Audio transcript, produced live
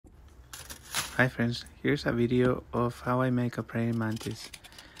Hi friends, here's a video of how I make a praying mantis.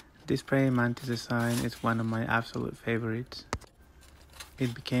 This praying mantis design is one of my absolute favorites.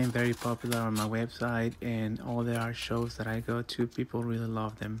 It became very popular on my website, and all the art shows that I go to, people really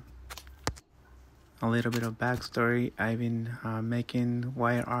love them. A little bit of backstory: I've been making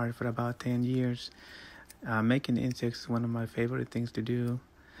wire art for about 10 years. Making insects is one of my favorite things to do,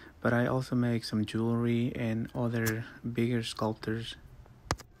 but I also make some jewelry and other bigger sculptures.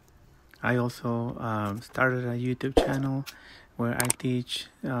 I also started a YouTube channel where I teach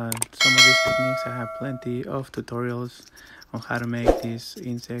some of these techniques. I have plenty of tutorials on how to make these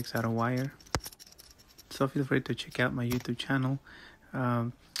insects out of wire. So feel free to check out my YouTube channel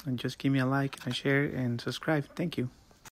and just give me a like, a share, and subscribe. Thank you.